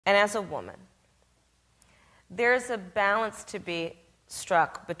And as a woman, there's a balance to be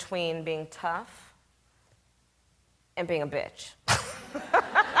struck between being tough and being a bitch.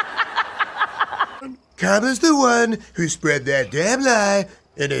 Kamala's the one who spread that damn lie,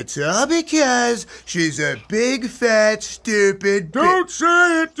 and it's all because she's a big, fat, stupid bitch. Don't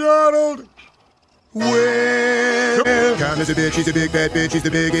say it, Donald! Well, Kamala's a bitch, she's a big fat bitch, she's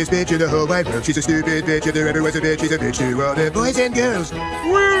the biggest bitch in the whole wide world. She's a stupid bitch, if there ever was a bitch, she's a bitch to all the boys and girls.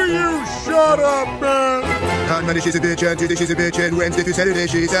 Will you shut up, man? On Monday she's a bitch, on Tuesday she's a bitch, and Wednesday through Saturday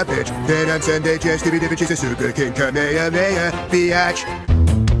she's a bitch. Then on Sunday, just to be different, she's a super king, Kamehameha, biatch.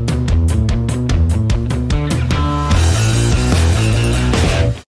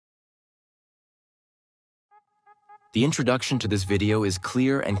 The introduction to this video is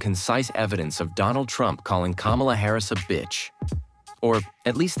clear and concise evidence of Donald Trump calling Kamala Harris a bitch. Or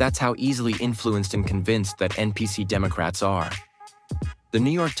at least that's how easily influenced and convinced that NPC Democrats are. The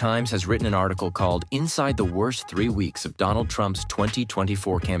New York Times has written an article called "Inside the Worst 3 Weeks of Donald Trump's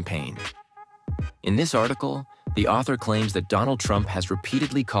 2024 Campaign." In this article, the author claims that Donald Trump has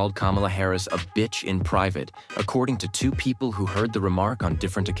repeatedly called Kamala Harris a bitch in private, according to two people who heard the remark on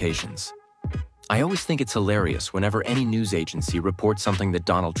different occasions. I always think it's hilarious whenever any news agency reports something that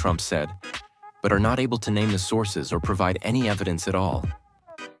Donald Trump said, but are not able to name the sources or provide any evidence at all.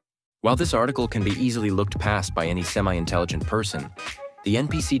 While this article can be easily looked past by any semi-intelligent person, the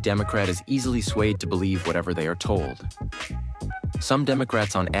NPC Democrat is easily swayed to believe whatever they are told. Some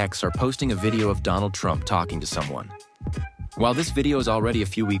Democrats on X are posting a video of Donald Trump talking to someone. While this video is already a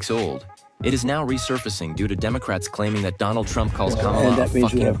few weeks old, it is now resurfacing due to Democrats claiming that Donald Trump calls Kamala and that a means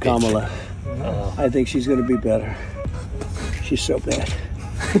fucking we have bitch. Kamala. I think she's going to be better. She's so bad.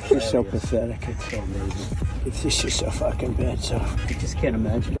 She's so pathetic. It's so amazing. It's just so fucking bad, so I just can't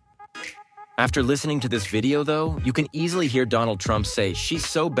imagine. After listening to this video, though, you can easily hear Donald Trump say, "She's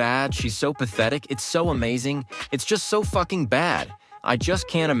so bad, she's so pathetic, it's so amazing, it's just so fucking bad. I just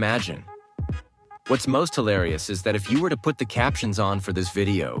can't imagine." What's most hilarious is that if you were to put the captions on for this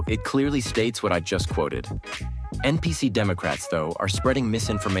video, it clearly states what I just quoted. NPC Democrats, though, are spreading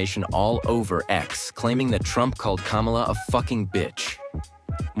misinformation all over X, claiming that Trump called Kamala a fucking bitch.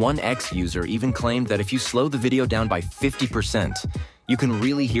 One X user even claimed that if you slow the video down by 50%, you can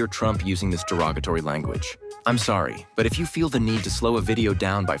really hear Trump using this derogatory language. I'm sorry, but if you feel the need to slow a video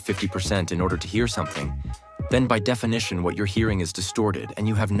down by 50% in order to hear something, then by definition what you're hearing is distorted and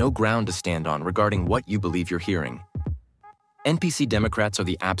you have no ground to stand on regarding what you believe you're hearing. NPC Democrats are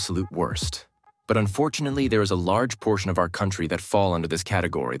the absolute worst. But unfortunately, there is a large portion of our country that fall under this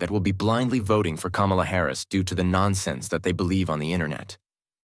category that will be blindly voting for Kamala Harris due to the nonsense that they believe on the internet.